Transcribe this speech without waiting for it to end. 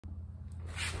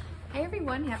Hi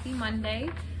everyone, happy Monday.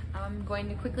 I'm going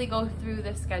to quickly go through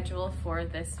the schedule for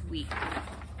this week.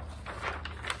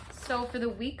 So for the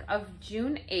week of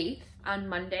June 8th, on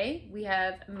Monday, we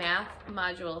have Math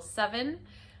Module 7,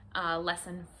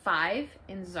 Lesson 5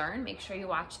 in Zearn. Make sure you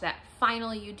watch that final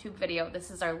YouTube video. This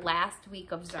is our last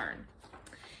week of Zearn.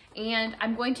 And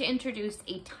I'm going to introduce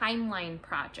a timeline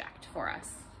project for us.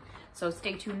 So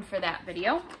stay tuned for that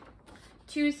video.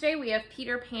 Tuesday, we have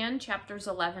Peter Pan, chapters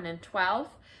 11 and 12.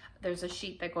 There's a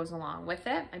sheet that goes along with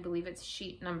it. I believe it's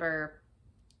sheet number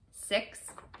 6.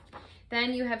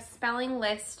 Then you have spelling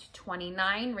list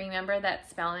 29. Remember that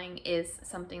spelling is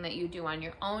something that you do on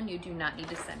your own. You do not need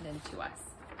to send in to us.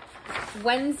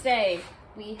 Wednesday,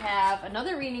 we have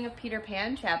another reading of Peter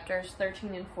Pan, chapters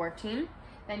 13 and 14.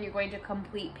 Then you're going to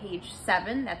complete page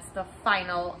 7. That's the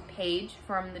final page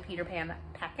from the Peter Pan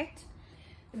packet.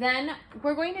 Then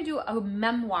we're going to do a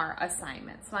memoir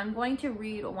assignment. So I'm going to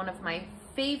read one of my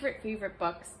favorite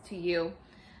books to you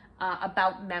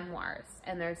about memoirs.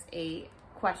 And there's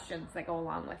questions that go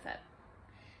along with it.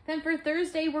 Then for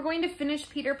Thursday, we're going to finish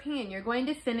Peter Pan. You're going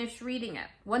to finish reading it.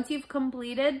 Once you've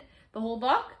completed the whole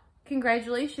book,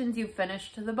 congratulations, you've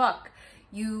finished the book.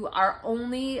 You are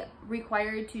only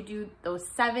required to do those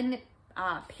 7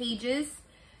 pages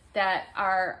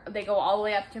they go all the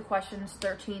way up to questions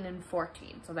 13 and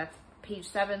 14. So that's page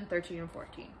 7, 13, and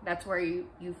 14. That's where you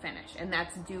finish, and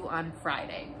that's due on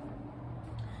Friday.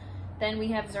 Then we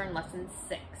have Zearn lesson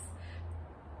 6.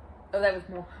 Oh, that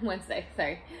was Wednesday,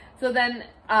 sorry. So then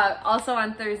also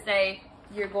on Thursday,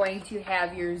 you're going to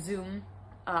have your Zoom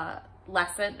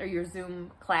lesson or your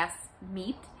Zoom class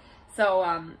meet.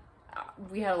 So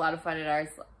we had a lot of fun at ours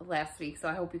last week, so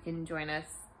I hope you can join us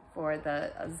for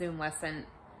the Zoom lesson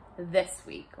this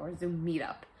week, or Zoom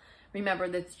meetup. Remember,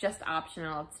 that's just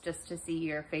optional. It's just to see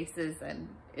your faces and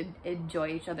enjoy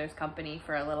each other's company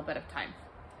for a little bit of time.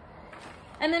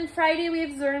 And then Friday we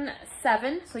have Zearn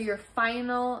 7, so your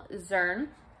final Zearn.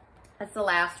 That's the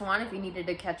last one. If you needed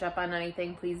to catch up on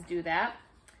anything, please do that.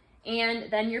 And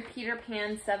then your Peter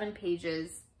Pan 7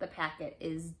 pages, the packet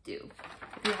is due.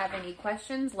 If you have any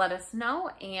questions, let us know,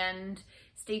 and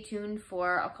stay tuned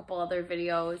for a couple other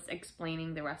videos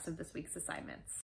explaining the rest of this week's assignments.